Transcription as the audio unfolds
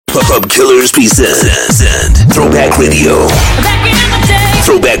Club Killers present Throwback Radio.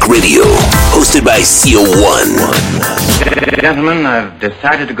 Throwback Radio, hosted by CO1. Gentlemen, I've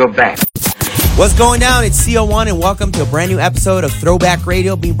decided to go back. What's going down? It's CO1 and welcome to a brand new episode of Throwback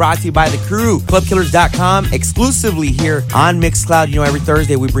Radio being brought to you by the crew, clubkillers.com, exclusively here on Mixcloud. You know, every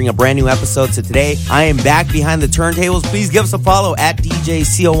Thursday we bring a brand new episode. So today I am back behind the turntables. Please give us a follow at DJ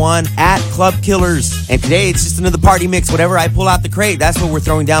CO1 at Club Killers. And today it's just another party mix. Whatever I pull out the crate, that's what we're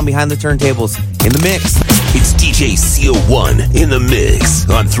throwing down behind the turntables in the mix. It's DJ CO1 in the mix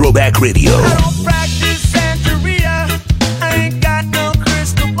on Throwback Radio. I don't practice Santeria. I ain't got no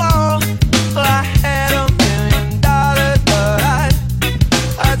crystal ball. I had $1 million, but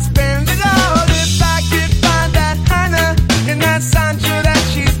I'd spend it all if I could find that Hannah in that Sancho that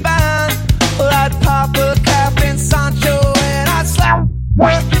she's bound. Well, I'd pop a cap in Sancho and I'd slap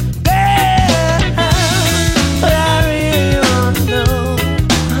her down. But I really want to know,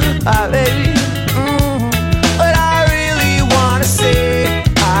 baby, but I really want to say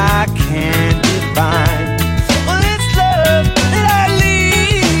I can't define. Well, it's love that I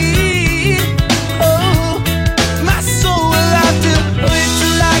need. Oh, my soul will have to wait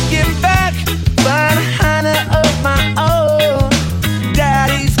till I get back. Find a Hannah of my own.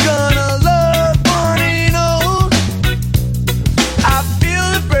 Daddy's gonna love one and all. I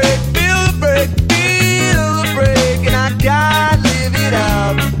feel the break, and I gotta live it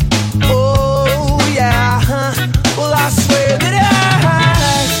up. Oh yeah, well I swear that I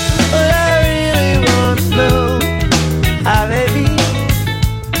really wanna know, baby.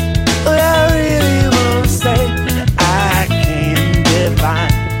 But I really wanna say I can't define.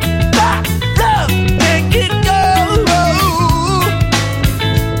 Love, make it go.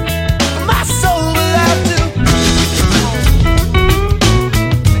 My soul will have to.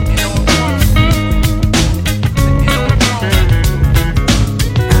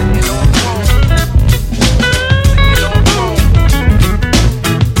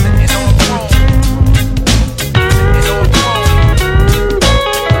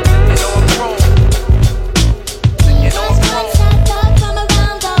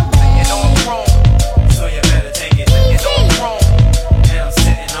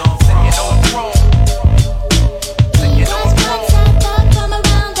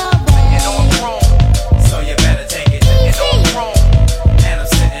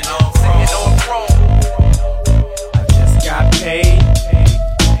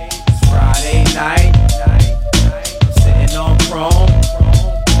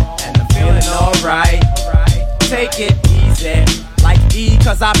 Take it easy, like E,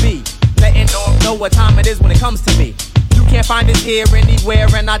 cause I be letting know what time it is when it comes to me. You can't find it here, anywhere,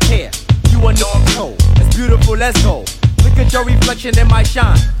 and I tear. You a no, it's beautiful, let's go. Look at your reflection in my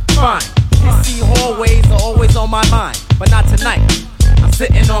shine. Fine, you see hallways are always on my mind, but not tonight. I'm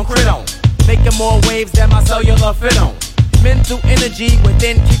sitting on Cridon, making more waves than my cellular fit on. Mental energy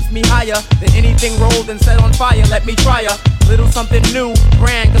within keeps me higher than anything rolled and set on fire. Let me try a little something new,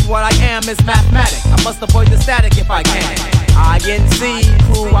 grand, cause what I am is mathematic. I must avoid the static if I can. INC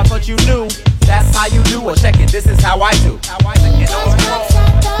crew, I thought you knew. That's how you do, or check it, this is how I do.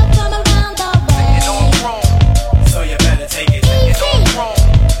 So you better take it. And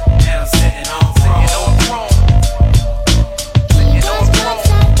I'm sitting on throne.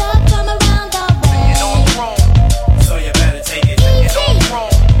 So you better take it.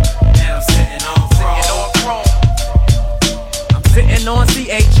 And I'm sitting on throne. I'm sitting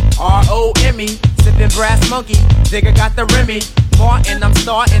on CHROME, sipping brass monkey, Digger got the Remy. Martin, I'm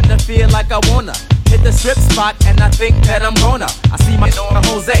starting to feel like I wanna hit the strip spot, and I think that I'm gonna. I see my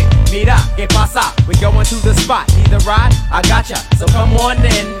Jose, mira, que pasa? We going to the spot, need a ride? I gotcha. So come on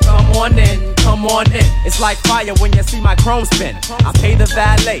in, come on in, come on in. It's like fire when you see my chrome spin. I pay the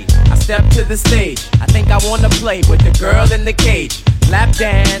valet, I step to the stage. I think I wanna play with the girl in the cage. Lap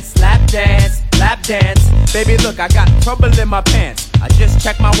dance, lap dance, lap dance. Baby, look, I got trouble in my pants. I just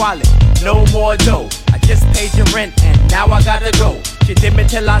checked my wallet, no more dough. I just paid your rent and now I gotta go. She did me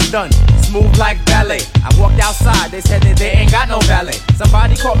till I'm done, smooth like ballet. I walked outside, they said that they ain't got no valet.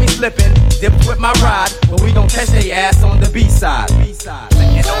 Somebody caught me slipping, dipped with my ride, but we gon' catch they ass on the B-side. So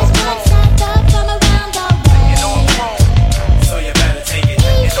you better take it.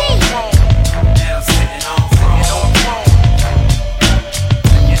 And I'm sitting on throne.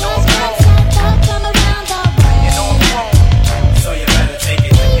 So you better take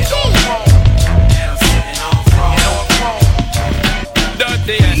it. And I'm sitting on throne.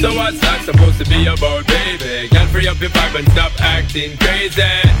 Dirty So what's that supposed to be about, baby? Can't free up your vibe and stop acting crazy.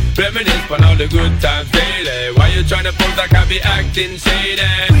 Reminisce on all the good times daily. Why you tryna pose like I be acting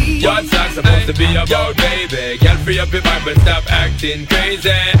shady? What's that supposed to be about, baby? Can't free up your vibe and stop acting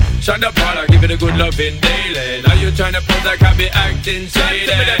crazy. Shut up, Paul, I'll give it a good loving daily. Now you tryna pose like I be acting shady.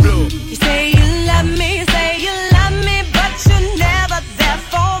 You say you love me, but you're never there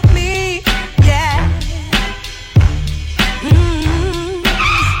for me. Yeah.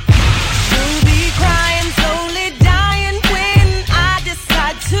 You'll be crying, slowly dying when I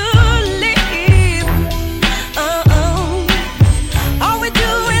decide to leave. All we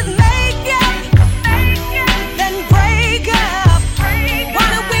do is make up, then break up. Why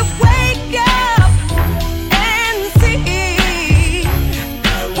don't we wake up and see?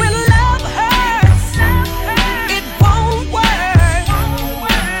 When love hurts, it won't work.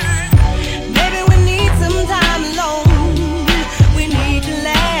 Maybe we need some time alone. We need to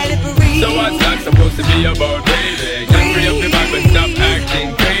let it breathe. So what's that supposed to be about, baby? Can't free up your vibe and stop acting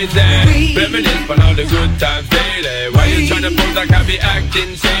crazy. Reminisce on all the good times daily. Why you tryna pose like I be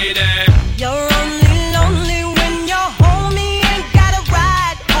acting shady? You're only lonely when you're home. You ain't got a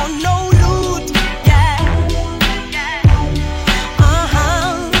ride or no loot. Yeah.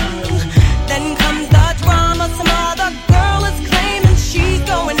 Then comes the drama. Some other girl is claiming she's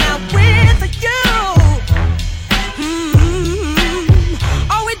going out with you.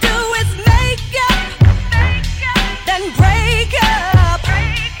 All we do is make up, then break up.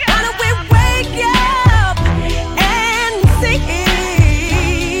 Why don't we wake up and see?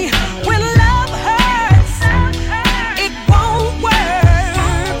 When love hurts, it won't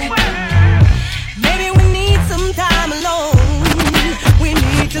work. Maybe we need some time alone. We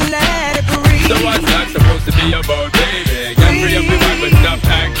need to let it breathe. So what's that supposed to be about, baby? Can't free up your vibe and stop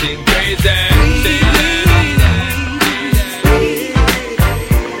acting crazy.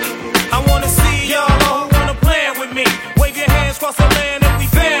 I wanna see y'all who wanna plan with me. Wave your hands across the land if we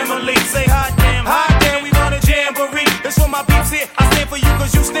family. Say hot damn, we want a jamboree. That's for my peeps here. I stand for you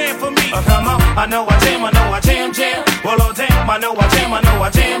cause you stand for me. Come on, I know I jam. Well, oh damn, I know I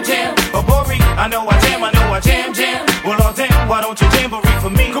jam. Oh, Bori, I know I jam. Well, oh damn, why don't you jamboree for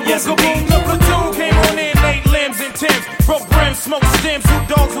me? Yes, indeed. The platoon came on in, laid limbs and Timbs. Broke brims, smoked stems, two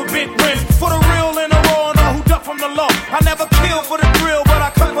dogs with bent rims. For the real and the raw, and all who duck from the law. I never kill for the thrill, but I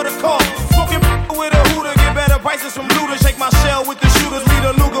cut for the call. Smoking with a hooter, get better prices from looters. Shake my shell with the shooters, lead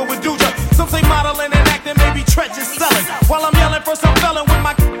a Luger with Duja. Some say modeling and acting, maybe treacherous selling. While I'm yelling, first I'm felling with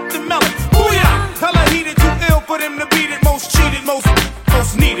my the melon. Booyah! Hella heated, too ill for them to beat it. Most cheated, most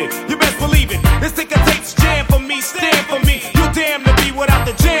needed. You best believe it. This ticker tapes jam for me, stand for me. You damn to be without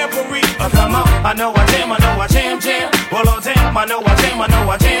the jamboree. Come on, I know I jam. Well, oh damn, I know I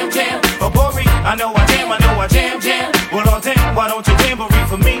jam. Oh, Bori, I know I jam. Well, oh damn, why don't you jamboree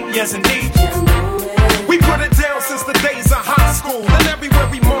for me? Yes, indeed. We put it down since the days of high school. And everywhere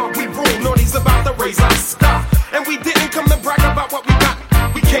we mark, we rule. Naughty's about to raise our stock. And we didn't come to brag about what we got.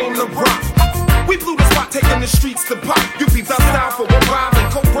 We came to rock. We blew the spot, taking the streets to pop. You peeped our style for a while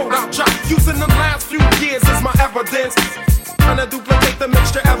and co-wrote our job. Using the last few years as my evidence. Trying to duplicate the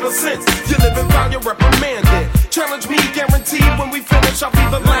mixture ever since. You live and foul, you're reprimanded. Challenge me, guaranteed when we finish, I'll be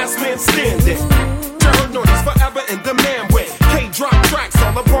the last man standing. Jared Naughty's forever in demand with K-drop tracks,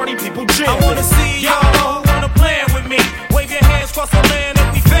 all the party people jam. I wanna see y'all who wanna plan with me. Wave your hands across the land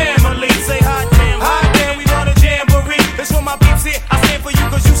if we family. Say hot damn, we want a jamboree. That's for my peeps here. I stand for you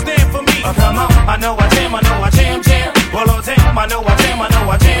cause you stand for me. Come on, I know I jam. Well, oh damn, I know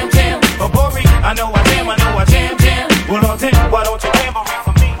I jam. Oh, Bori, I know I jam. Well, oh damn, why don't you jamboree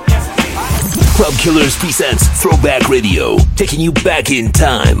for me? Yes, Club Killers presents Throwback Radio, taking you back in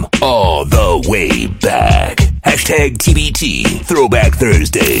time, all the way back. Hashtag TBT, Throwback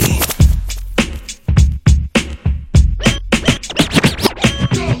Thursday.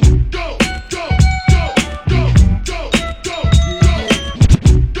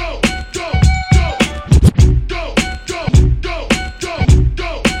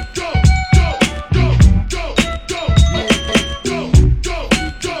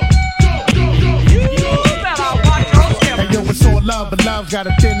 But love's got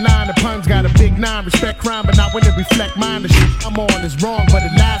a thin line, the pun's got a big nine. Respect crime, but not when it reflect mine. The shit I'm on is wrong, but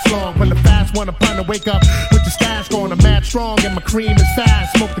it lasts long. When the fast one, a pun to wake up with the stash going. I'm mad strong and my cream is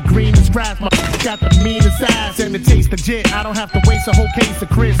fast. Smoke the green is grass, my got the meanest ass. And it tastes legit, I don't have to waste a whole case of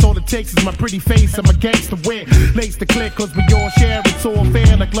Chris. All it takes is my pretty face, I'm a gangster wit. Lace the click, cause we all share, it's all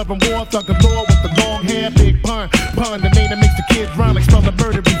fair. Like love and war, thug and law with the long hair. Big pun, the name that makes the kids run. Like spell the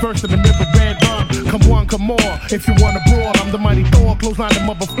murder, reverse in the river, red rum. Come one, come more. If you wanna brawl, I'm the mighty Thor. Clothesline the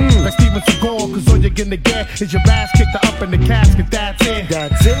motherfucker like Steven Seagal. Cause all you're gonna get is your ass kicked up in the casket. That's it.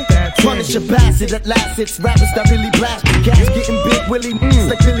 That's it. That's it. Punish a bastard at last. It's rappers that really blast. Gas getting big Willie.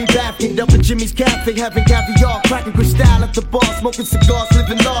 Like Billy Baffin. Up at Jimmy's Cafe. Having caviar. Cracking crystal at the bar. Smoking cigars.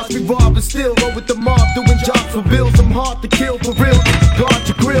 Living large. We rob and still roll with the mob. Doing jobs for bills. I'm hard to kill for real. Guard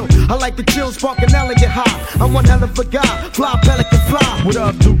your grill. I like the chill. Sparking elegant high. I'm one hell of a guy. Fly pelican fly. What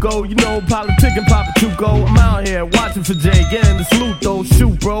up, Duco? You know, politicking, Papa Tuco. I'm out here watching for Jay, getting the salute though.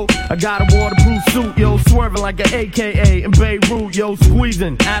 Shoot, bro. I got a waterproof suit, yo, swerving like an AKA in Beirut, yo,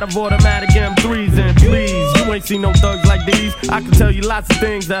 squeezing out of automatic M3s. And please, you ain't seen no thugs like these. I can tell you lots of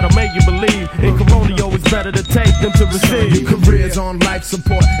things that'll make you believe. In Corona, yo, it's better to take than to receive. Your career's on life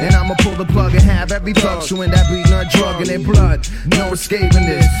support, and I'ma pull the plug and have every thug chewing that beat nut drug in their blood. No escaping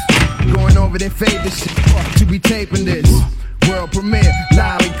this. Going over their favorite shit. To be taping this. World premiere,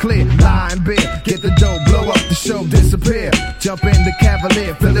 loud and clear, lie and beer. Get the dough, blow up the show, disappear. Jump in the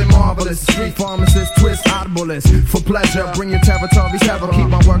Cavalier, feeling marvelous. Street pharmacist, twist audiblest. For pleasure, bring your territories ever. Keep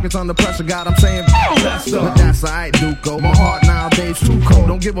my workers under pressure, God, I'm saying that's up. But that's alright, Duco. My heart nowadays too cold.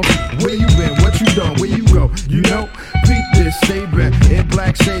 Don't give a where you been, what you done, where you go. You know, peep this, stay back. In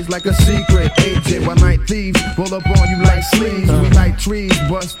black shades like a secret agent. While night thieves roll up on you like sleeves. We like trees,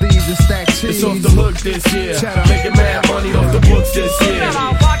 bust thieves and stack cheese. It's off the hook this year. Making mad money off the books this year.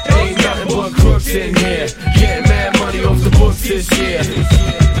 Ain't nothing but crooks in here. Getting mad money off the books this year.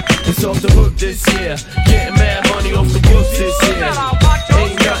 It's off the hook this year. Getting mad money off the books this year.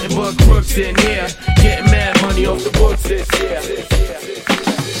 Ain't nothing but crooks in here. Getting mad money off the books this year.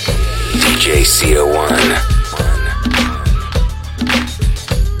 DJ CO1.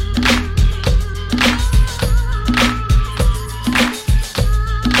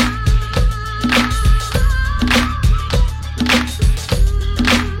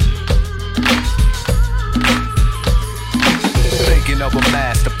 Of a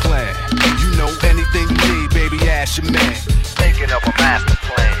master plan. You know anything you need, baby, ask your man. Thinking of a master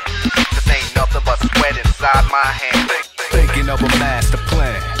plan. This ain't nothing but sweat inside my hand. Thinking of a master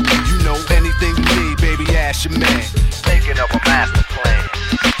plan. You know anything you need, baby, ask your man. Thinking of a master plan.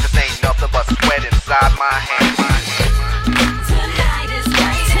 This ain't nothing but sweat inside my hand.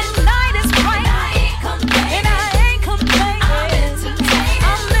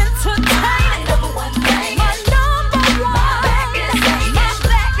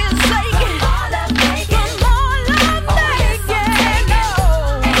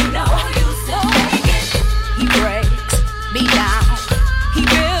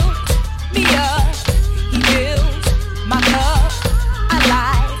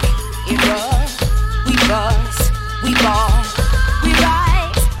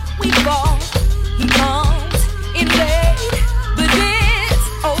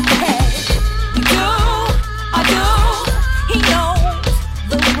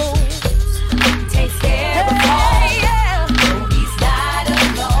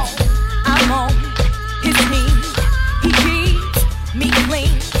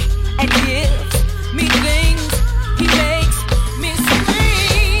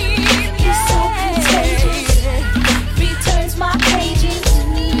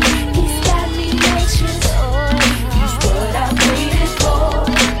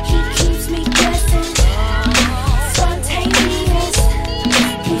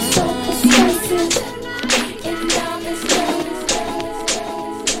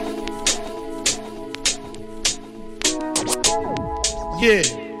 Yeah,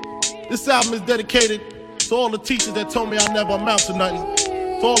 this album is dedicated to all the teachers that told me I never amount to nothing.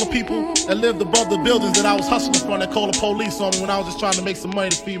 To all the people that lived above the buildings that I was hustling from that called the police on me when I was just trying to make some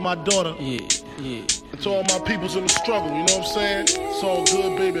money to feed my daughter. Yeah. And to all my peoples in the struggle, you know what I'm saying? It's all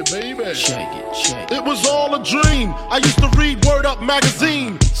good, baby. Shake it. It was all a dream. I used to read Word Up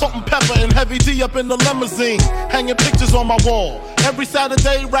magazine. Salt and Pepper and Heavy D up in the limousine. Hanging pictures on my wall. Every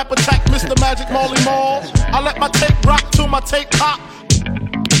Saturday, Rap Attack, Mr. Magic, Marley Marl. I let my tape rock till my tape pop.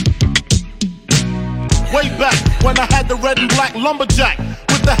 Way back when I had the red and black lumberjack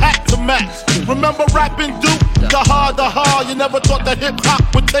with the hat to match. Remember rapping Duke? The hard, you never thought that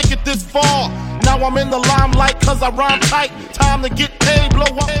hip-hop would take it this far. Now I'm in the limelight cause I rhyme tight. Time to get paid,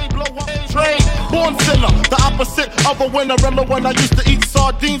 blow up, trade. Born sinner, the opposite of a winner. Remember when I used to eat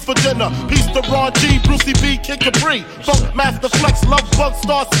sardines for dinner? Peace to Ron G, Brucey B, Kid Capri, Funk Master Flex, Love Bug,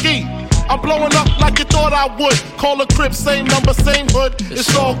 Star Ski. I'm blowing up like you thought I would. Call a crib, same number, same hood.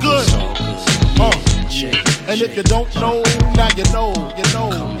 It's all good. And if you don't know, now you know, you know,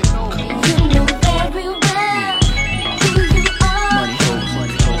 you know. You know very well who you are. Money hold.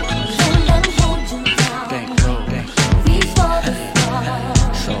 Don't let 'em hold you down. Bankroll. Reach for the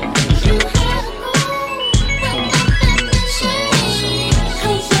stars. You have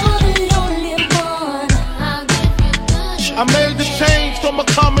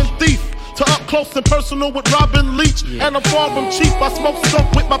close and personal with Robin Leach. And I'm far from cheap, I smoke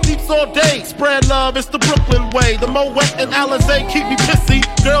skunk with my peeps all day. Spread love, it's the Brooklyn way. The Moet and Alizé keep me pissy.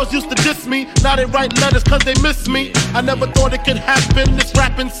 Girls used to diss me, now they write letters cause they miss me. I never thought it could happen, this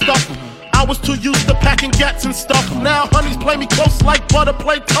rapping stuff. I was too used to packing gats and stuff. Now honeys play me close like butter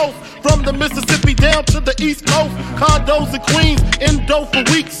play toast. From the Mississippi down to the East Coast. Condos in Queens, indo for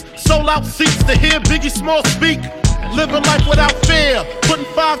weeks. Sold out seats to hear Biggie Small speak. Living life without fear. Putting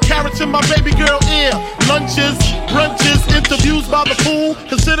 5 carats in my baby girl ear. Lunches, brunches, interviews by the fool.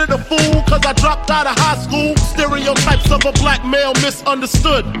 Considered a fool cause I dropped out of high school. Stereotypes of a black male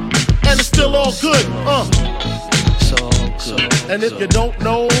misunderstood. And it's still all good, And if you don't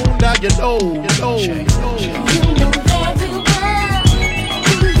know, now you know, you know. You know very well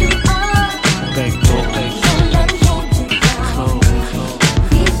who you are. Before the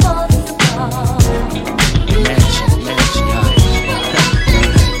fall.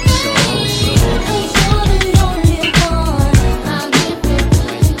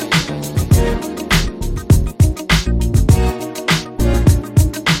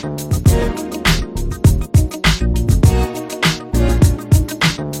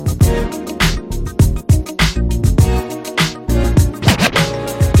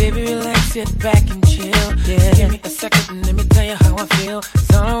 Sit back and chill, yeah. Give me a second and let me tell you how I feel.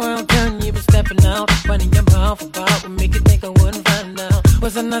 It's all around town, you've been stepping out. Running your mouth about would make you think I wouldn't find out.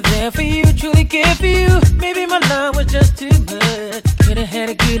 Was I not there for you, truly cared for you? Maybe my love was just too much. Could've had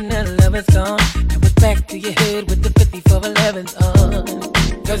a good night, love is gone. Now it's back to your head with the 5411s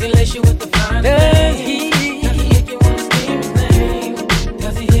on. Cause he lace you with the fine thing. Does he make you wanna scream his name?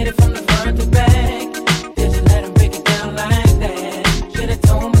 Does he hit it from the front to back? Did you let him break it down like that? Should've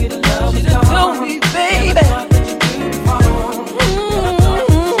told me the love was gone. Told me, baby.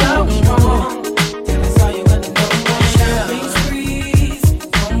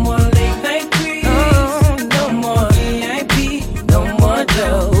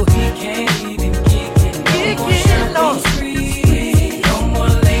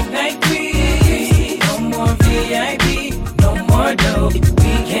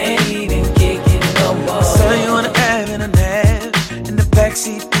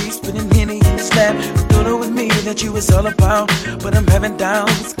 That you was all about, but I'm having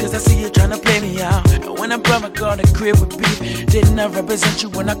doubts, cause I see you trying to play me out. And when I brought my car to crib with beef, didn't I represent you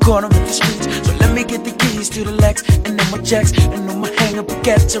when I caught him in the streets? So let me get the keys to the Lex, and then my checks, and then my hang up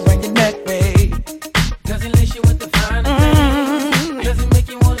baguettes around your neck, babe. Does he lace you with the fine thing? Does he make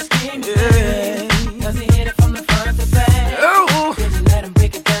you wanna scream? Yeah. Does he hit it from the front to back? Oh. Did you let him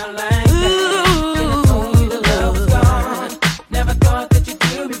break it down like that? Then I told you the love was gone. Never thought that you'd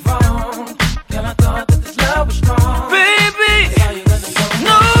do me wrong. Girl, I thought that this love was strong. Baby,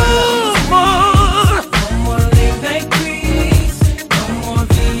 no more. No more late night crease. No more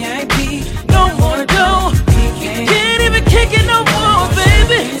VIP. No more dough. Can't even kick it no more,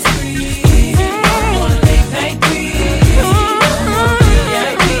 baby. No more late night crease. No more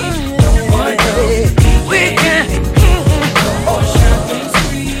VIP. No more dough. We can. No more shopping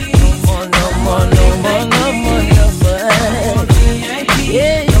spree. No more, no more, no more, no more, no more VIP.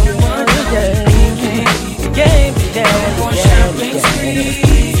 Yeah.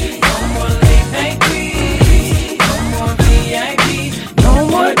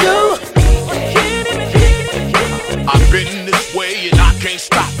 I've been this way and I can't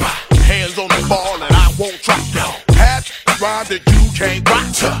stop. Hands on the ball and I won't drop now. Half rhyme that you can't rock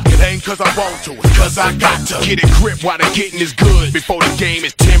to. It ain't cause I want to, it's cause I got to. Get a grip while the getting is good. Before the game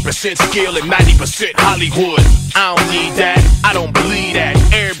is 10% skill and 90% Hollywood. I don't need that, I don't believe that.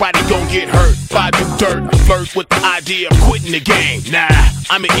 Everybody gon' get hurt if I do dirt. I flirt with the idea of quitting the game. Nah,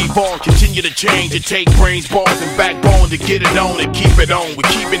 I'ma evolve, continue to change. It take brains, balls, and backbone to get it on and keep it on. We're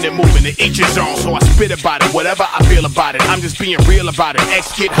keeping it moving to each his own. So I spit about it, whatever I feel about it. I'm just being real about it.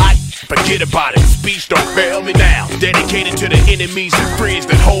 X get hot, forget about it. Speech don't fail me now. Dedicated to the enemies and friends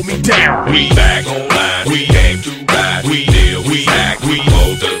that hold me down. We back online, we came to ride. We deal, we act, we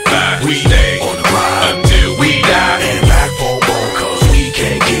multiply. We stay on the grind until we die. And back for more cause we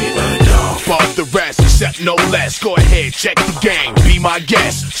can't get enough. Fuck the rest, except no less. Go ahead, check the game, be my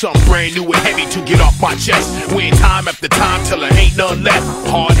guest. Something brand new and heavy to get off my chest. Win time after time till there ain't none left.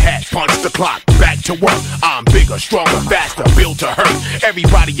 Hard hat, punch the clock, back to work. I'm bigger, stronger, faster, built to hurt.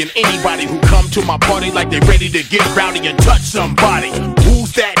 Everybody and anybody who come to my party like they ready to get rowdy and touch somebody.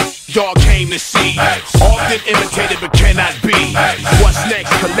 Who's that? Y'all came to see. Often imitated but cannot be. What's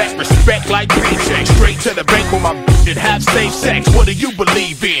next? Collect respect like paychecks. Straight to the bank with my bitch and have safe sex. What do you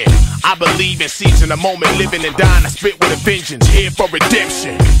believe in? I believe in seizing the moment, living and dying. I spit with a vengeance, here for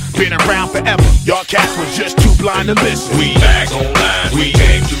redemption. Been around forever, y'all cats was just too blind to listen. We back online, we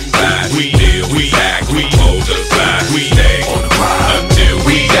came to ride. We deal, we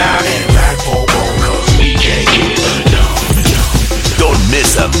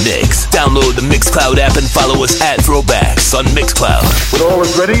follow us at Throwbacks on Mixcloud. When all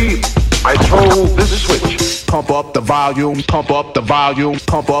is ready, I throw this switch. Pump up the volume, pump up the volume,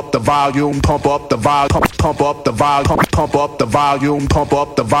 pump up the volume, pump up the volume, pump up the volume, pump up the volume, pump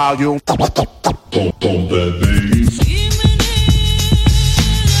up the volume. Pump that bass.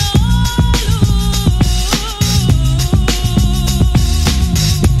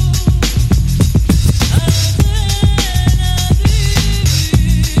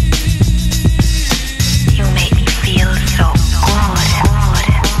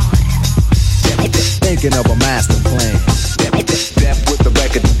 Thinking of a master plan. Death with the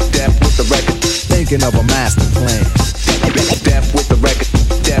record, death with the record. Thinking of a master plan. Death with the record,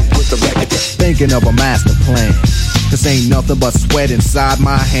 death with the record. Thinking of a master plan. This ain't nothing but sweat inside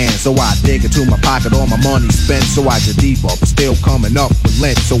my hands. So I dig into my pocket, all my money spent. So I get deeper, but still coming up with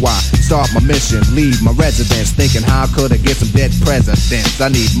lint. So I start my mission, leave my residence, thinking how could I get some dead presidents? I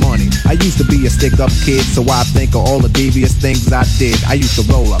need money. I used to be a stick-up kid, so I think of all the devious things I did. I used to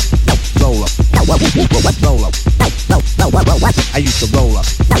roll up, roll up, roll up, roll up. I used to roll up,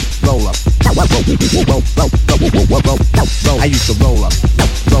 roll up, roll, I used to roll up, roll up, roll up. I used to roll up,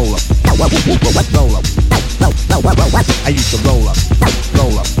 roll up,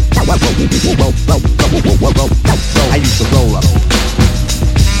 I used to roll up.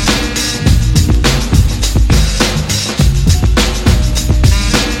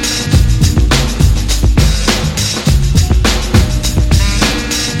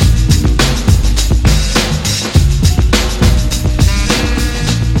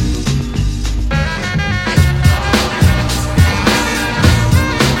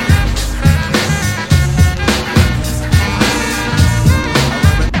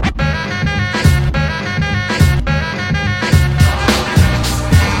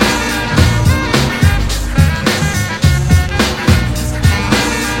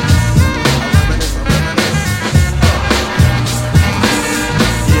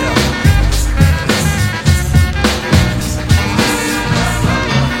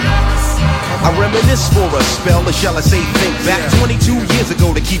 For a spell, or shall I say think back 22 years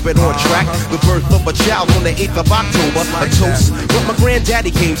ago to keep it on track. The birth of a child on the 8th of October. A toast, but my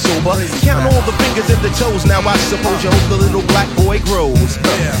granddaddy came sober. Count all the fingers and the toes. Now I suppose you hope the little black boy grows.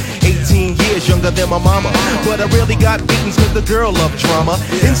 18 years younger than my mama, but I really got beatings cause the girl loved drama.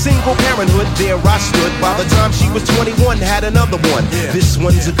 In single parenthood, there I stood. By the time she was 21, had another one. This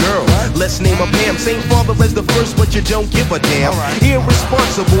one's a girl, let's name her Pam. Same father as the first, but you don't give a damn.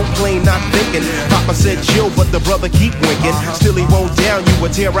 Irresponsible, plain not thinking. Papa said chill, but the brother keep winking. Still he won't down you or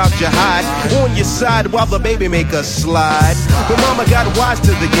tear out your hide. On your side while the baby make a slide. But mama got wise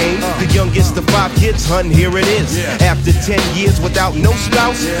to the game. The youngest of 5 kids, hun, here it is. After 10 years without no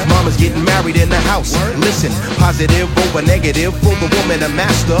spouse, mama's getting married in the house. Listen, positive over negative for the woman a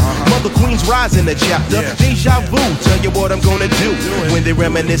master. Mother Queen's rise in the chapter. Deja vu, tell you what I'm gonna do when they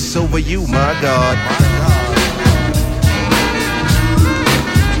reminisce over you, my God.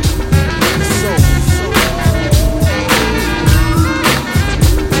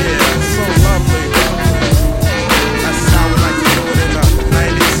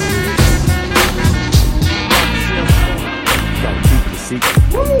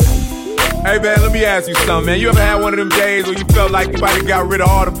 Hey man, let me ask you something, man. You ever had one of them days where you felt like you might have got rid of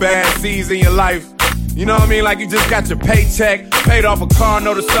all the bad seeds in your life? You know what I mean? Like you just got your paycheck, paid off a car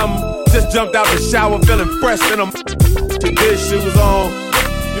note or something, just jumped out the shower feeling fresh in them good shoes on.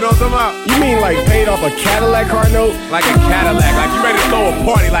 You know what I'm talking about? You mean like paid off a Cadillac car note? Like a Cadillac, like you ready to throw a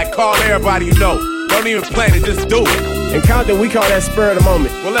party, like call everybody you know. Don't even plan it, just do it. In Compton, we call that spur of the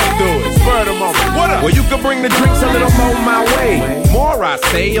moment. Well, let's do it. Spur of the moment. What up? Well, you can bring the drinks a little more my way. More, I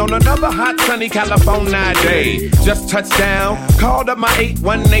say, on another hot, sunny California day. Just touched down, called up my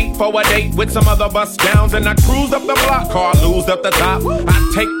 818 for a date with some other bus downs, and I cruised up the block, car loosed up the top. I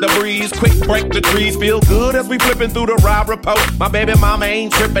take the breeze, quick break the trees, feel good as we flipping through the ride report. My baby mama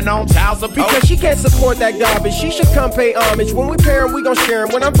ain't tripping on child support. Because she can't support that garbage, she should come pay homage. When we pair 'em, we gon' share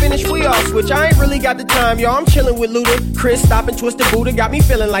 'em. When I'm finished, we all switch. I ain't really got the time, y'all. I'm chillin' with Luda. Chris, Stop and Twisted Buddha got me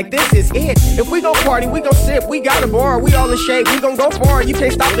feeling like this is it. If we gon' party, we gon' sip. We got a bar, we all in shape. We gon' go far, you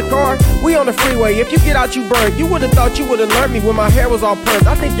can't stop the car. We on the freeway, if you get out, you burn. You would've thought you would've learned me when my hair was all permed.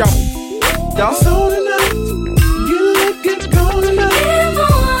 I think y'all so tonight, you look good, go tonight. If I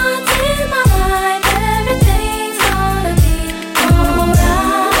want in my life, everything's gonna be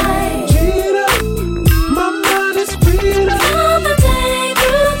alright. Cheat up, my mind is freed up. From the day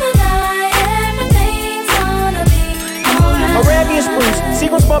through the night, everything's gonna be alright. Arabian spruce,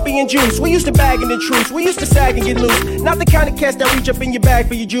 Seagram's bumpy and juice. We used to bag in the truce. We used to sag and get loose. Not the kind of cats that reach up in your bag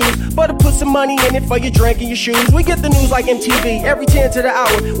for your juice, but to put some money in it for your drink and your shoes. We get the news like MTV every 10 to the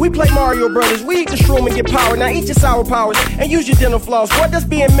hour. We play Mario Brothers. We eat the shroom and get power. Now eat your sour powers and use your dental floss. What does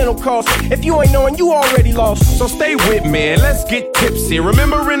being mental cost? If you ain't knowing, you already lost. So stay with me and let's get tipsy.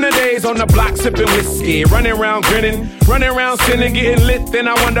 Remembering the days on the block sipping whiskey, running around grinning, running around sinning, getting lit. Then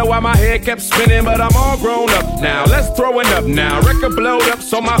I wonder why my head kept spinning, but I'm all grown up now. Let's throw it up now. Record blowed up,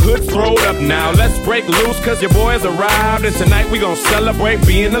 so my hood's throwed up now. Let's break loose, cause your boys arrived, and tonight we gon' celebrate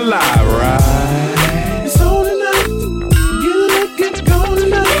being alive, right? It's on tonight. You look good, go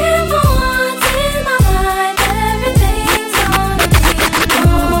tonight.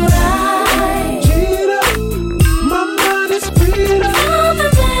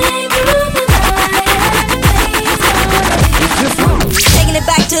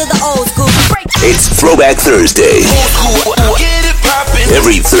 Back to the old school. It's Throwback Thursday.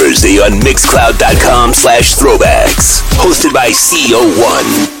 Every Thursday on Mixcloud.com/throwbacks. Hosted by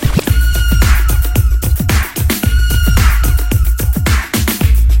CO1.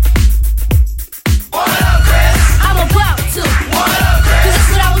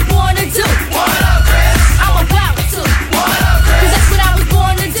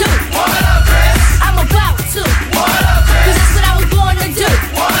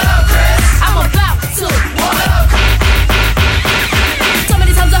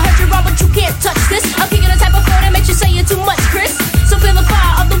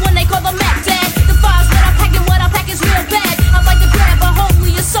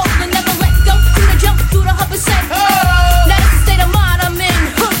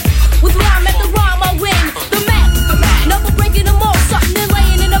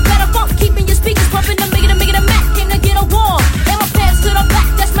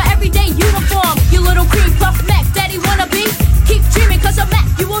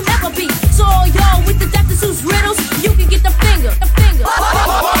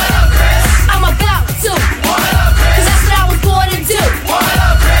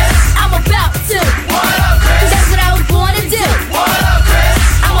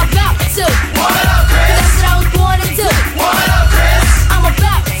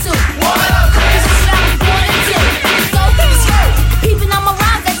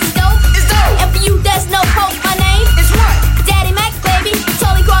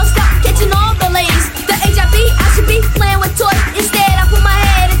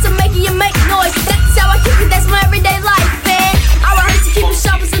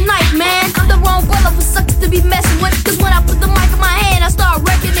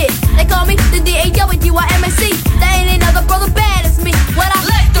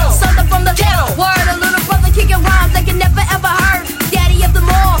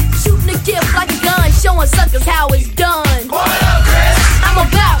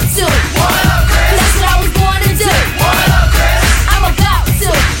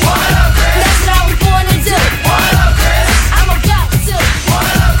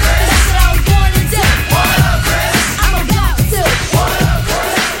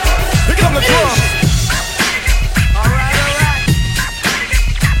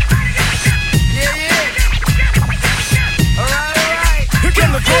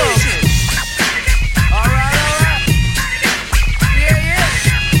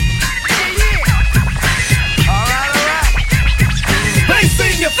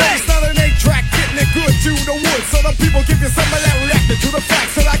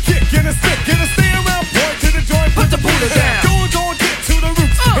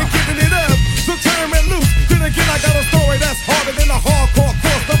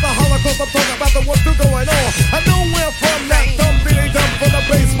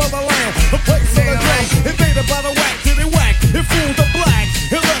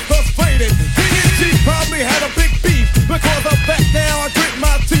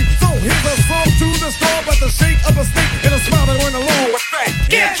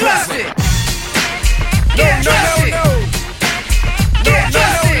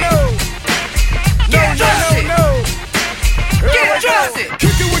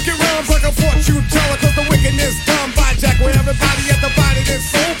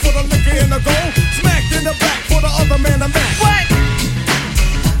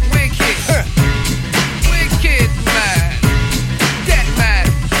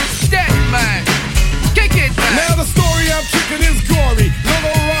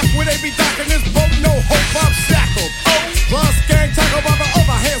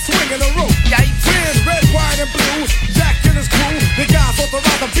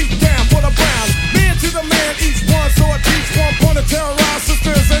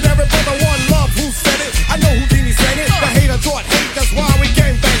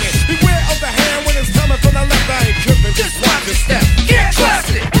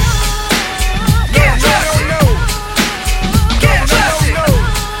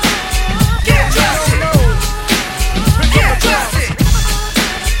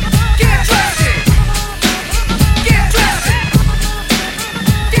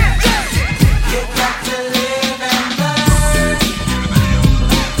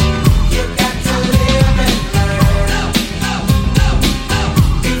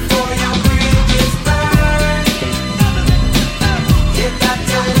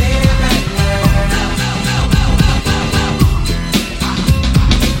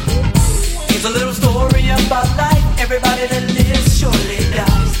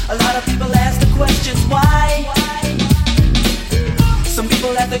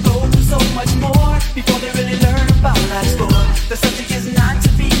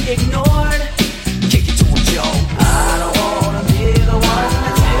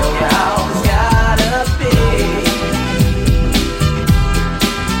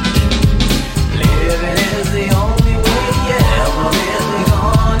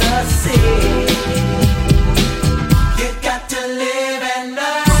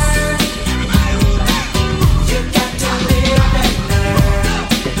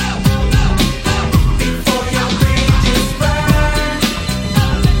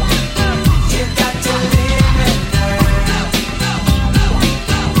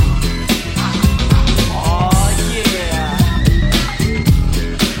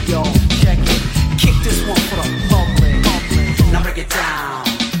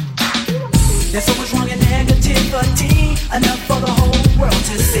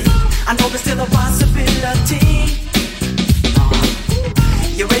 I know there's still a possibility.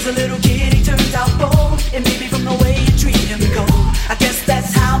 You raise a little kid, he turns out bold, and maybe from the way you treat him cold. I guess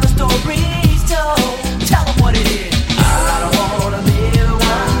that's how the story's told. Tell him what it is. I don't wanna be the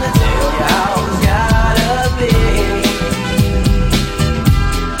one to tell you how it's gotta be.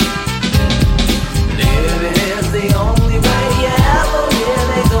 Living is the only way you ever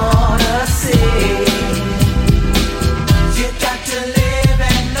really gonna see. You got to live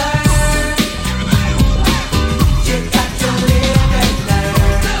and learn. You got to live and learn.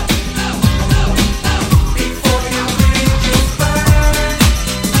 Before you reach your burn.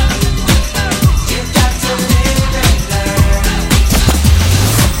 You got to live and learn.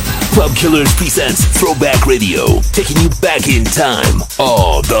 Club Killers presents Throwback Radio, taking you back in time,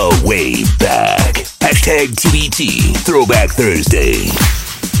 all the way back. Hashtag TBT, Throwback Thursday.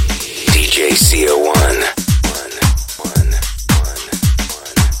 DJ CO1.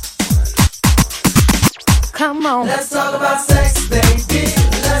 Come on. Let's talk about sex, baby.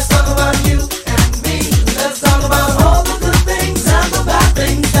 Let's talk about you and me. Let's talk about all the good things and the bad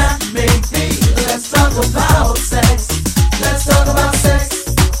things that may be. Let's talk about sex. Let's talk about sex.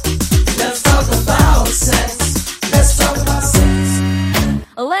 Let's talk about sex. Let's talk about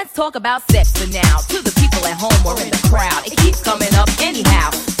sex. Let's talk about sex for now. To the people at home or in the crowd, it keeps coming up anyhow.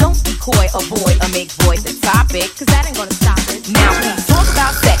 Don't be coy, avoid, or make void the topic, cause that ain't gonna stop it. Now please talk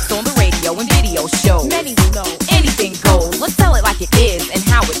about sex on the radio and video shows. Many will know anything goes. Let's tell it like it is and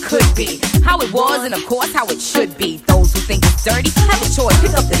how it could be, how it was and of course how it should be. Those who think it's dirty have a choice.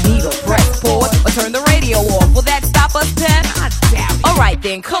 Pick up the needle, press pause, or turn the radio off. Will that stop us, Pep? I doubt it. Alright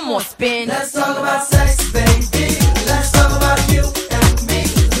then, come on, spin. Let's talk about sex, baby. Let's talk about you and me.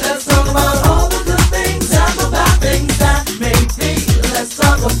 Let's talk about all the good things and the bad things that may be. Let's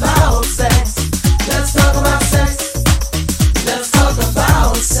talk about sex. Let's talk about sex. Let's talk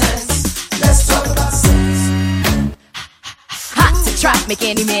about sex. Let's talk about sex. Hot to try, make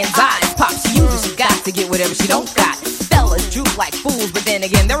any man's eyes pop. She uses what she got to get whatever she don't got. Fellas droop like fools, but then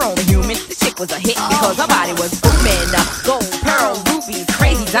again, they're only human. The chick was a hit because her body was booming. Gold, pearl, rubies,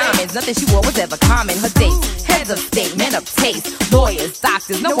 crazy diamonds. Nothing she wore was ever common. Her dates, heads of state, men of taste, lawyers,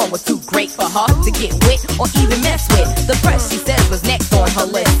 doctors. No one was too great for her to get with or even mess with. The press, she says, was next on her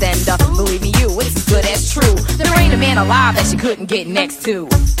list. And believe me, it's as good as true. There ain't a man alive that she couldn't get next to.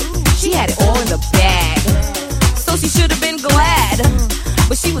 She had it all in the bag, so she should have been glad.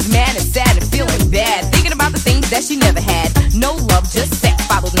 But she was mad and sad and feeling bad, thinking about the things that she never had. No love, just sex,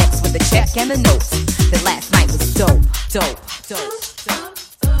 followed next with the check and the notes. That last night was dope, dope, dope, dope.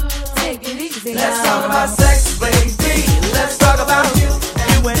 Take it easy. Let's talk about sex, baby. Let's talk about you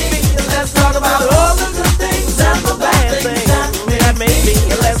and me. Let's talk about all the good things and the bad things that may be.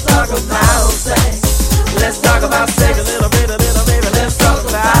 Let's talk about sex. Let's talk about sex a little bit, baby. Let's talk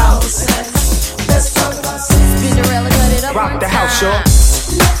about sex. Let's talk about sex. Cinderella cut it up. Rock the house, y'all.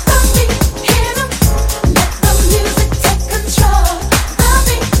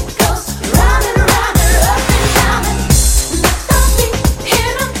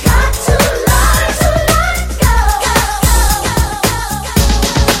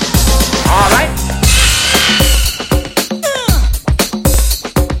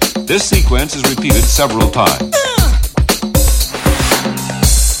 This sequence is repeated several times.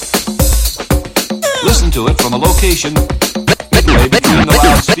 Listen to it from a location midway between the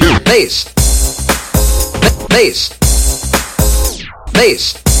loudspeaker. Bass. Bass.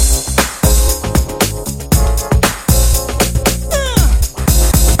 Bass.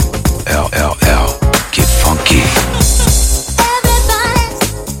 LLL, get funky. Everybody's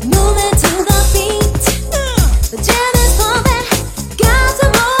moving to the beat. The jam is pumping, got to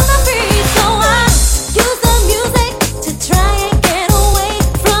move my feet. So I use the music to try and get away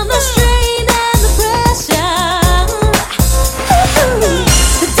from the strain and the pressure.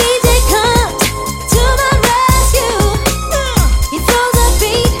 The DJ comes to my rescue. He throws a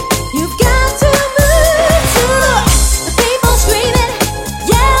beat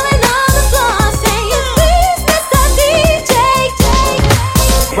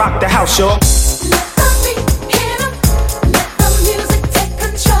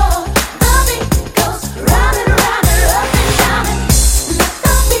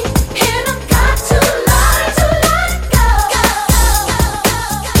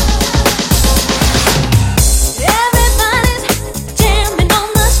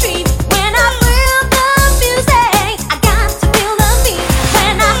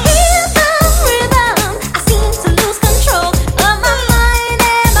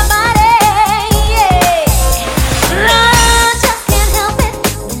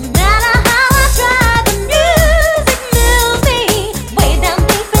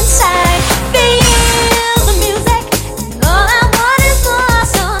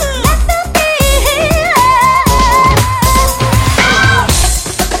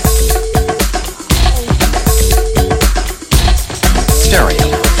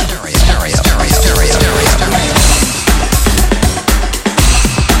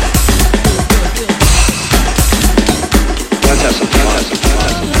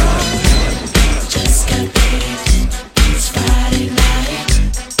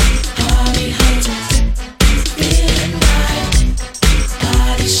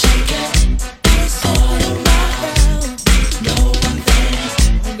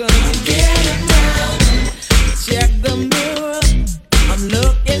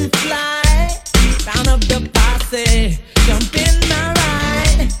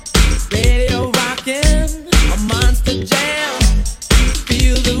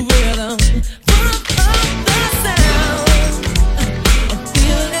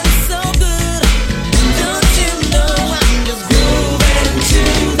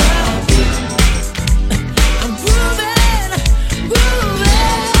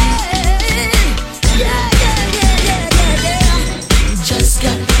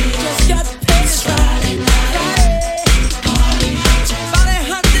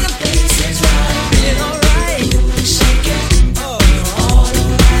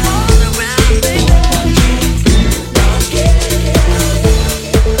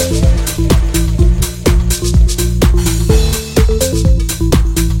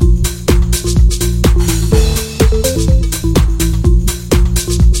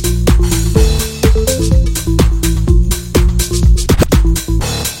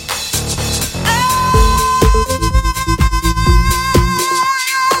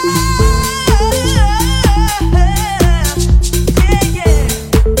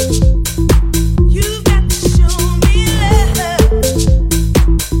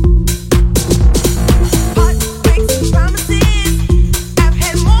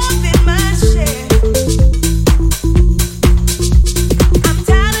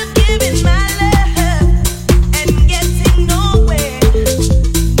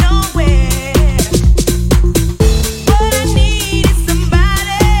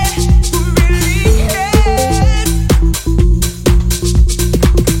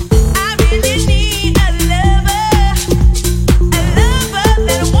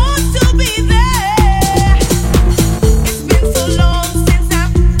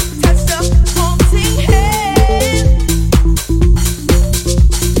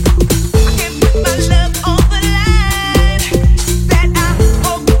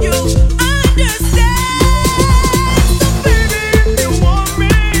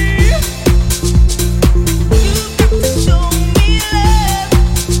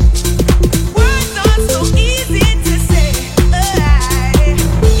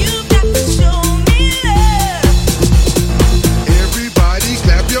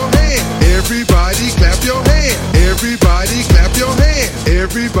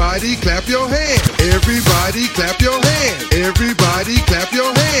Everybody clap your hand. Everybody clap your hand. Everybody clap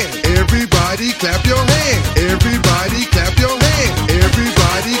your hand. Everybody clap your hand. Everybody clap your hand.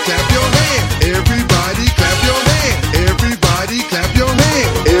 Everybody clap your hand. Everybody clap your hand. Everybody clap your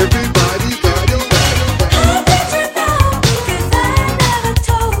hand. Everybody clap your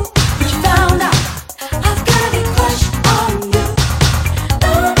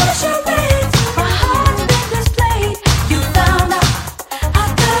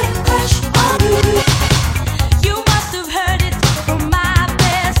You must have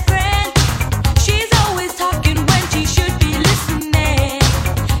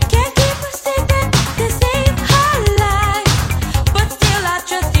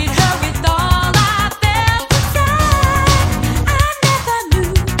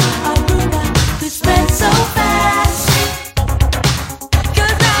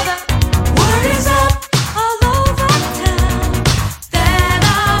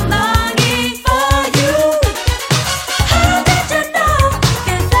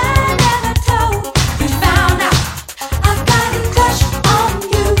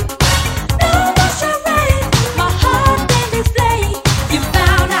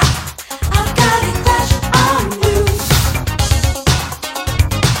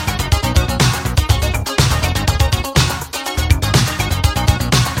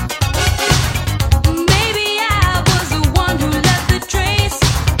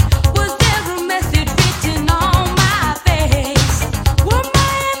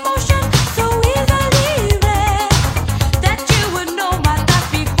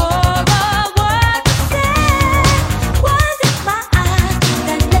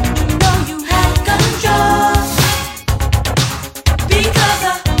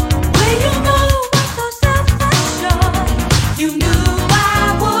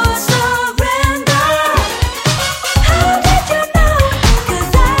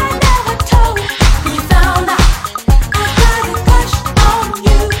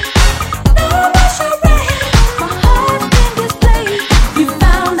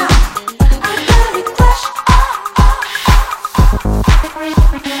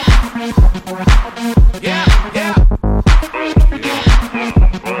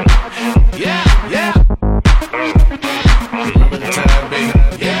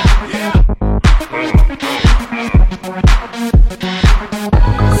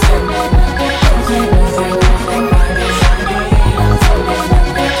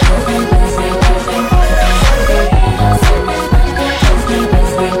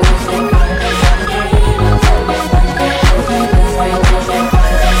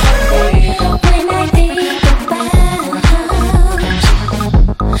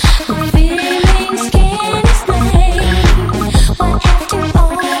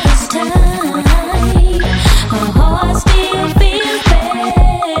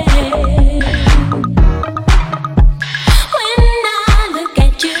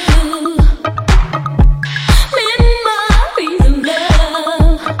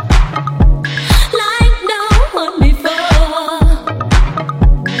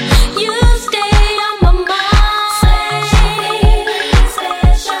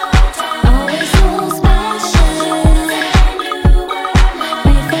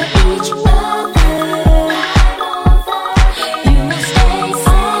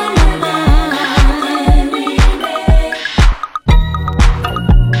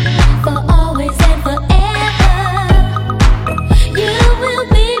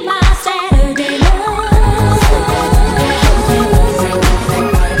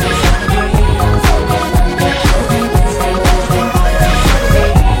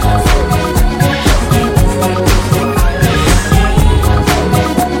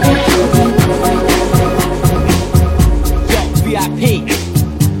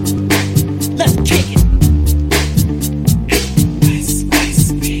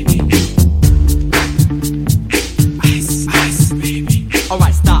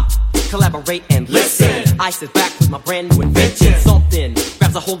ice is back with my brand new invention. Something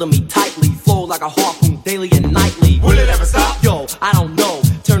grabs a hold of me tightly, flow like a harpoon daily and nightly. Will it ever stop? Yo, I don't know.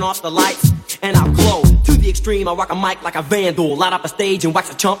 Turn off the lights and I'll glow. To the extreme, I rock a mic like a vandal. Light up a stage and wax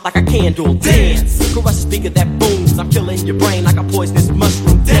a chump like a candle. Dance, crush a speaker that booms. I'm killing your brain like a poisonous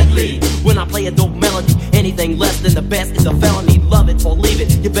mushroom. Deadly, when I play a dope melody. Anything less than the best is a felony. Love it or leave it,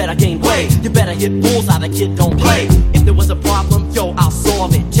 you better gain weight. You better hit bullseye, the kid don't play. If there was a problem, yo, I'll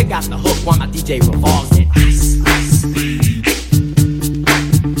solve it. Check out the hook while my DJ revolves it.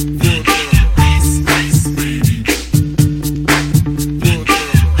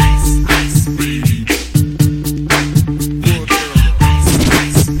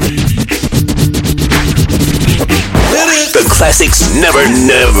 The classics never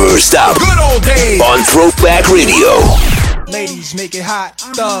stop. Good old days on Throwback Radio. Ladies, make it hot.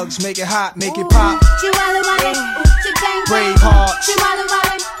 Thugs, make it hot, make it pop. Braveheart. Come on.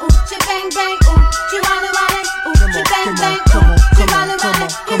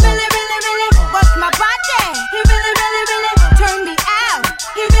 He really works my body. He really turned me out.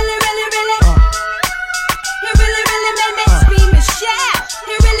 He really made me scream and shout.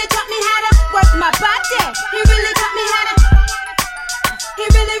 He really taught me how to work my body. He really taught me how to. He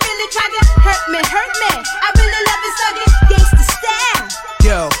really tried to hurt me. I really love his ugly gangsta style.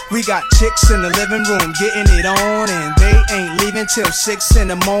 Yo, we got chicks in the living room getting it on, and they ain't leaving till 6 in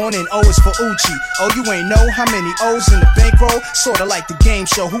the morning. O is for Uchi. Oh, you ain't know how many O's in the bankroll? Sorta like the game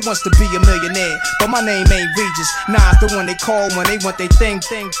show, Who Wants to Be a Millionaire? But my name ain't Regis. Nah, the one they call when they want they thing.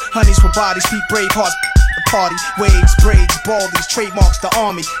 Honeys for bodies, feet brave hearts. The party, waves, braids, baldies, trademarks, the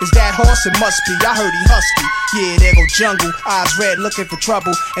army. Is that horse? It must be. I heard he husky. Yeah, there go jungle, eyes red, looking for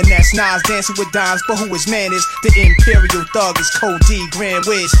trouble. And that's Nas dancing with dimes, but who his man is? The Imperial Thug is Code D, Grand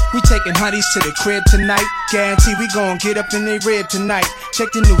Wiz. We taking honeys to the crib tonight. Guarantee we gon' get up in their rib tonight.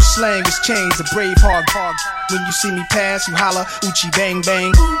 Check the new slang, it's changed, the brave hard. When you see me pass, you holla, Uchi bang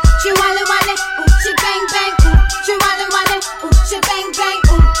bang. Uchi wale wale, Uchi bang bang. Uchi wale wale, Uchi bang bang.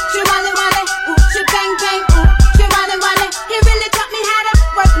 Uchi wale wale, Uchi bang bang. Uchi wale wale. He really taught me how to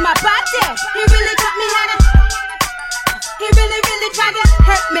work my body. He really taught me how to. He really tried to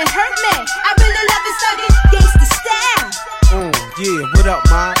hurt me. I really love his ugly gangsta style. Yeah, what up,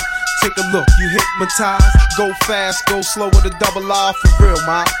 man? Take a look, you hypnotized. Go fast, go slow with a double R for real,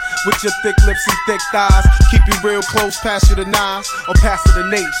 man. With your thick lips and thick thighs, keep you real close, pass you the nines, or pass it the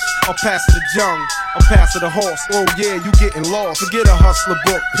Nace, or pass it the Jung, or pass it the horse. Oh yeah, you getting lost. Forget a hustler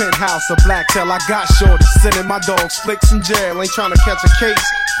book, penthouse, or blacktail. I got shorty, sending my dogs flicks in jail. Ain't trying to catch a case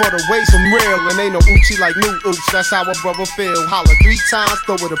for the waste. I'm real, and ain't no Uchi like new Ooch. That's how a brother feel. Holler 3 times,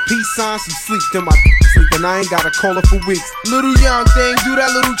 throw with a peace sign. She sleep, then my sleep, and I ain't gotta call her for weeks. Little young thing, do that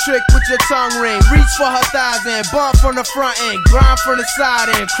little trick with your tongue ring. Reach for her thighs and bump from the front end, grind from the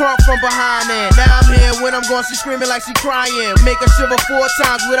side and crump from behind end. Now I'm here when I'm gone, she screaming like she crying. Make her shiver 4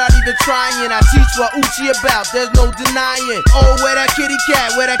 times without even trying. I teach what Uchi about, there's no denying. Oh, where that kitty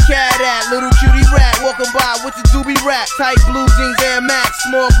cat, where that cat at? Little cutie rat, walking by with the doobie rap. Tight blue jeans, Air Max,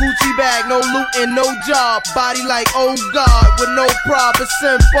 small Gucci bag. No loot and no job, body like oh God, with no prob, it's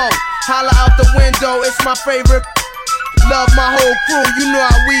simple. Holla out the window, it's my favorite. Love my whole crew, you know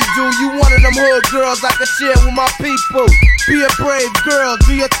how we do. You one of them hood girls I can share with my people. Be a brave girl,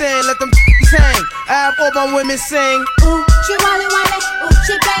 do your thing, let them hang. I have all my women sing. Ooh, she wale wale, ooh,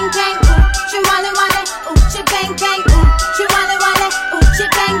 she bang bang. Ooh, she wale wale, ooh, she bang bang. Ooh, she wale wale, ooh, she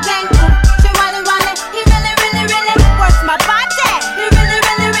bang bang. Ooh, she wale wale. He really works my body. He really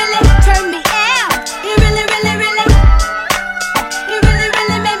turned me out. He really made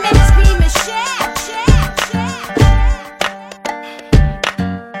me scream and shout.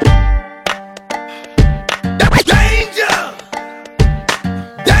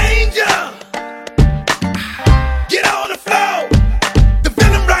 Danger! Get on the floor. The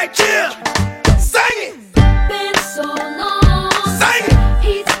feeling right here. Sing it. Been so long. Sing it.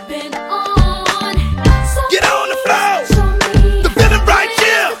 He's been on. So get on the floor. The feeling right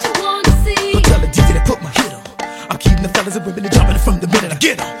here. I'll tell the DJ to put my hit on. I'm keeping the fellas and women jumping from the minute I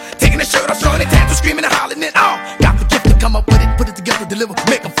get on. Taking the shirt off, showing it, dancing, screaming and hollering it all. Got the gift to come up with it, put it together, deliver,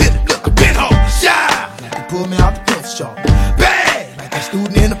 make them feel it. Look, I've been home, shy. Like they pull me out the pill shop. Bad, like a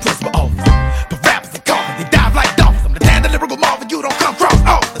student in the principal office. But rappers, they call me, they dive like dolphins. I'm the damn lyrical Marvin, you don't come cross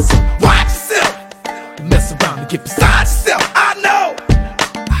office. Watch yourself. You mess around and get beside yourself, I know.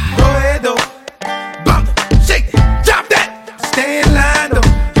 Go ahead, though. Bump it, shake it, drop that. Stay in line, though.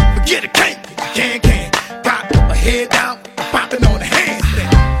 Forget it, can't. Got my head down, popping on the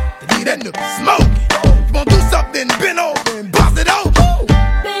handstand. They need that nigga smoking. You wanna do something, bend over and bust it over.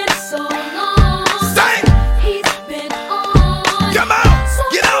 Been so long. Sing. He's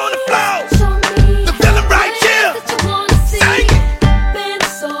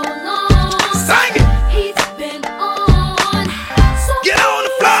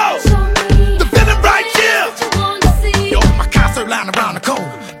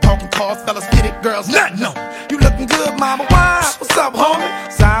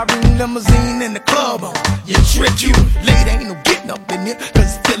in here,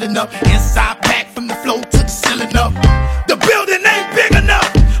 cause it's filling up. Inside packed from the floor to the ceiling up. The building ain't big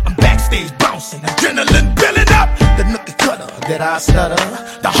enough. I'm backstage bouncing, adrenaline building up. The nookie cutter that I stutter,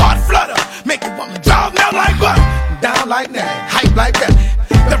 the heart flutter, make it want my jaw melt like butter. Down like that, hype like that.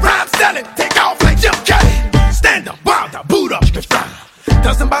 The rhyme selling, take off like Jim Kelly. Stand up, wild up, boot up, the fry.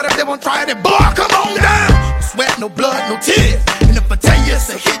 Doesn't matter if they won't try it, boy, come on down. No sweat, no blood, no tears. And if I tell you it's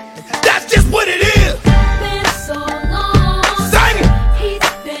a hit, that's just what it is. Been so long. Sing it. He's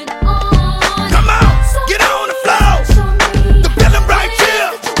been on. Come on, get on the floor. The feeling right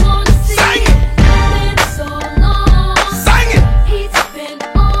here. Sing it. Been so long. Sing it. He's been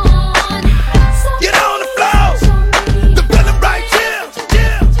on. Get on the floor. The feeling right here.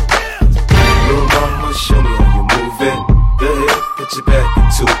 Little mama, show me how you move it. Go ahead, put your back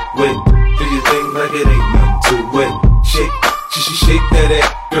into it. Do your thing like it ain't nothing to it. Shake, shake that ass,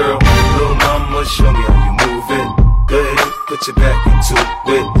 girl. Little mama, show me how you move it. Go ahead, put your back into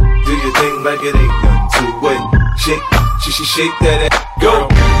it. Do your thing like it ain't nothing to it. Shake, shake that ass, Go,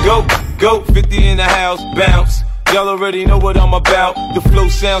 go, go, 50 in the house, bounce. Y'all already know what I'm about. The flow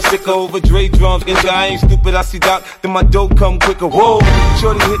sounds sicker over Dre drums. And I ain't stupid, I see Doc, then my dough come quicker. Whoa,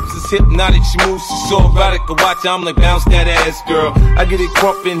 shorty hips is hypnotic, she moves, she's so erotic. I watch, I'm like, bounce that ass, girl. I get it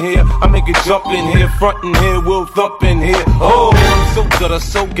crump in here, I make it jump in here, front in here, we'll thump in here. Oh, I'm so gutter,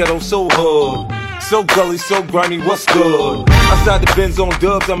 so ghetto, so hood. So gully, so grimy, what's good? Outside the Benz on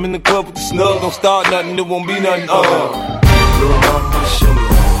dubs, I'm in the club with the snug. Don't start nothing, there won't be nothing, Little mama, show me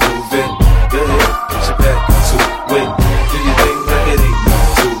how you move it. Go ahead, put your back into it. Do your thing like it ain't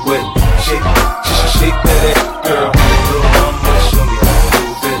nothing to it. Shake, shake that ass, girl. Little mama, show me how you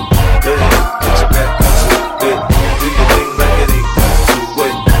move it. Go ahead, put your back into it. Do your thing like it ain't nothing to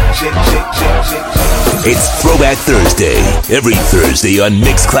it. Shake. It's Throwback Thursday. Every Thursday on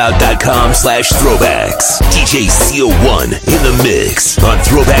Mixcloud.com/throwbacks. DJ CO1 in the mix on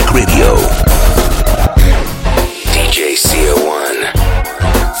Throwback Radio. DJ CO1.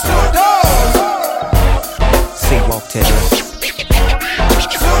 C-Walk Teddy.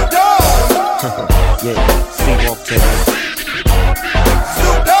 Yeah, C-Walk Teddy.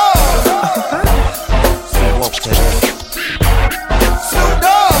 C-Walk Teddy.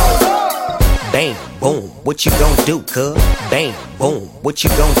 Bang, boom, what you gon' do, cuz? Bang, boom, what you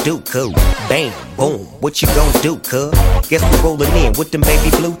gon' do, cuz? Bang, boom, what you gon' do, cuz? Guess we rollin' in with them baby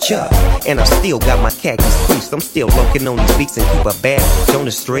blue chucks. And I still got my khakis creased. I'm still looking on these beats and keep a bad bitch on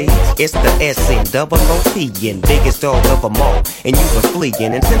the streets. It's the SNOOP and biggest dog of them all. And you been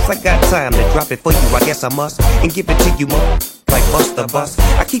fleeing. And since I got time to drop it for you, I guess I must. And give it to you more like Buster Bus.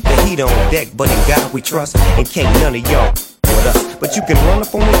 I keep the heat on deck, but in God we trust. And can't none of y'all with us. But you can run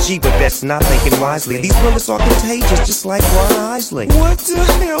up on the G, but that's not thinking wisely. These bullets are contagious, just like Ron Isley. What the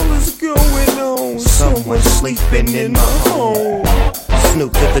hell is going on? Someone sleeping in my home.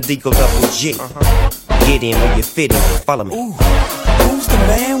 Snoop to the Deagle Double G. Get in where you fit in, follow me. Ooh, who's the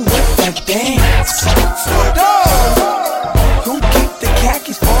man with that dance? Snoop Dogg. Who keep the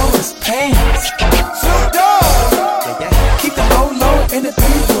khakis for his pants? Snoop Dogg. Keep the low in the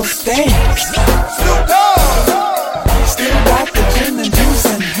people stance. Snoop Dogg. Still got the gin and juice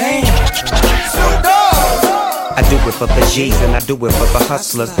in hand. Snoop Dogg. I do it for the G's and I do it for the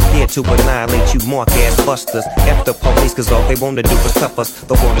hustlers. Here to annihilate you mark-ass busters. F the police, cause all they wanna do is cuff us.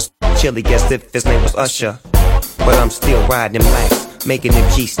 The water's chilly as if his name was Usher. But I'm still riding lax, making them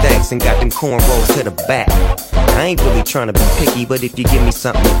G-stacks and got them cornrows to the back. I ain't really trying to be picky, but if you give me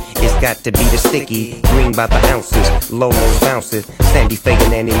something, it's got to be the sticky. Green by the ounces, low nose bounces. Sandy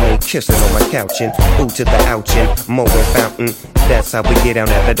faking Annie Mae kissing on my couch and ooh to the ouchin', mowing fountain. That's how we get down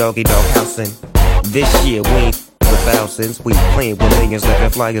at the doggy dog housing. This year we ain't with thousands, we playin' with millions like a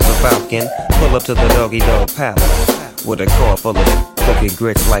fly as a falcon. Pull up to the doggy dog palace with a car full of cooking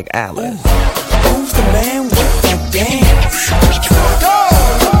grits like Alice. Who's the man with that dance? Snoop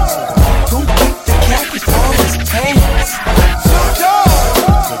Dogg. Who keep the khakis for his pants? Snoop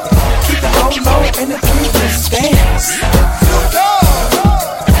Dogg. Keep the low in the people stance. Snoop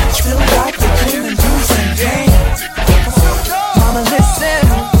Dogg. Still got the gin and juice and dance. Mama, listen.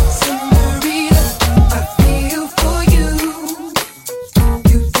 Senorita, I feel for you.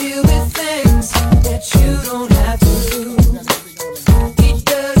 You deal with things that you don't have to do. He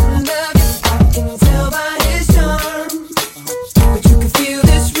doesn't love you, I can tell by his charm. But you can feel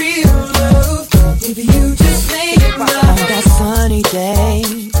this real love if you just make it mine. On that sunny day,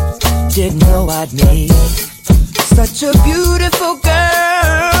 didn't know I'd meet such a beautiful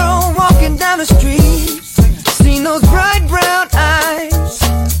girl walking down the street. Seen those bright brown eyes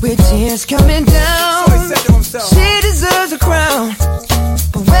with tears coming down. She deserves a crown,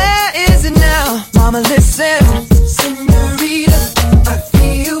 but where is it now? Mama, listen, senorita,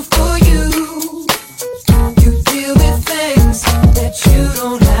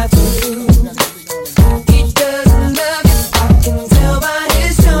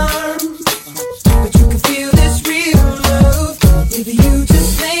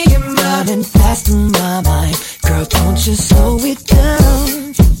 just lay in my running fast in my mind. Girl, don't you slow it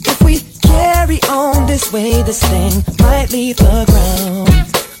down. If we carry on this way, this thing might leave the ground.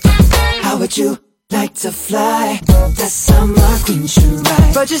 How would you like to fly? That's how my queen should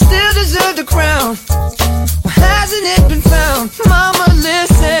ride. But you still deserve the crown. Why hasn't it been found? Mama,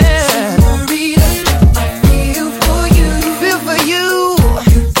 listen. Senorita, I feel for you. Feel for you.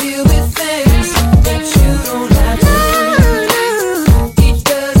 You deal with things that you don't have to do. He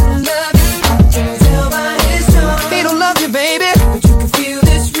doesn't love you. I can tell by his tone. He don't love you, baby, but you can feel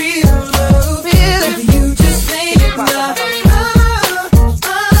this real love. Really? You just lay in my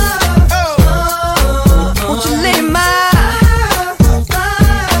won't you lay my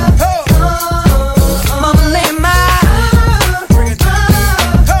mama lay my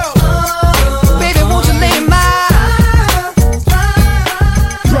baby, won't you lay my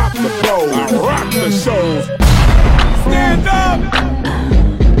Drop the flow, rock the show. Stand up,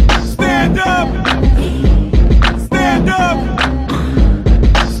 stand up, stand up,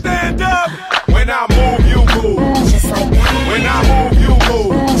 stand up. When I move, you move. Just like that. When I move, you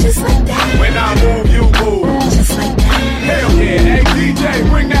move. Just like that. When I move, you move. Just like that. Hell yeah, hey DJ,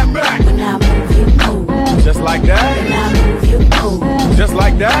 bring that back. when I move you move. Just like that. When I move you move. Just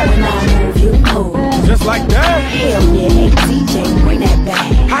like that. When I move you move. Just like that. Hell yeah, hey DJ, bring that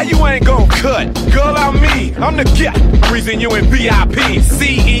back. How you ain't gon' cut? Girl, I'm me. I'm the guy. Reason you in VIP.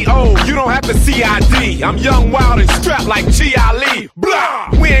 CEO, you don't have to CID. I'm young, wild, and strapped like G.I. Blah!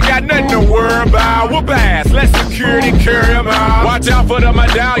 We ain't got nothing to worry about. We're bass. Let security carry 'em out. Watch out for the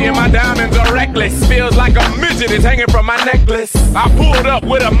medallion. My diamonds are reckless. Feels like a midget is hanging from my necklace. I pulled up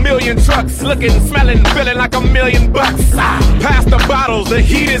with a million trucks. Looking, smelling, feeling like $1,000,000. Pass the bottles. The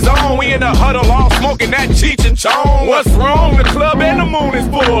heat is on. We in the huddle all smoking that Cheech and Chong. What's wrong? The club and the moon is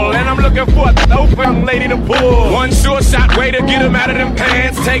full. And I'm looking for a dope young lady to pull. One sure shot way to get 'em out of them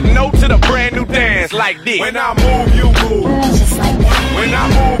pants. Take note to the brand new dance like this. When I move, you move. Just like that. When I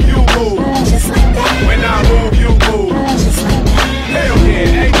move, you move. Just like that. When I move, you move. Just like that. Hell yeah,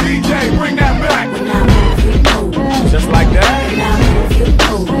 hey DJ, bring that back. When I move you move. Just like that. When I move you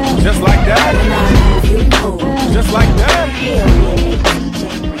move. Just like that. When I move you move. Just like that. Hell yeah, hey DJ,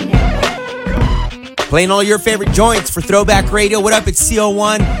 bring that back. Playing all your favorite joints for Throwback Radio. What up? It's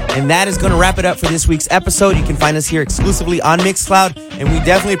CO1. And that is going to wrap it up for this week's episode. You can find us here exclusively on Mixcloud. And we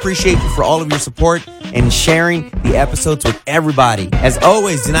definitely appreciate you for all of your support and sharing the episodes with everybody. As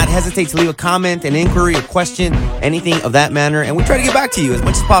always, do not hesitate to leave a comment, an inquiry, a question, anything of that manner. And we try to get back to you as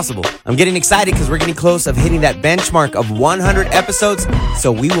much as possible. I'm getting excited because we're getting close of hitting that benchmark of 100 episodes.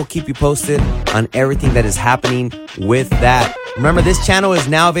 So we will keep you posted on everything that is happening with that. Remember, this channel is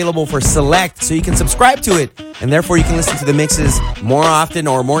now available for select, so you can subscribe to it, and therefore you can listen to the mixes more often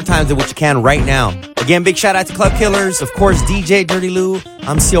or more times than what you can right now. Again, big shout out to Club Killers, of course, DJ Dirty Lou.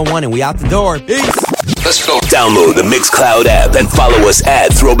 I'm CO1, and we out the door. Peace. Let's go. Download the Mixcloud app and follow us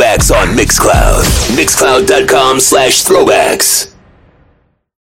at Throwbacks on Mixcloud. Mixcloud.com/throwbacks.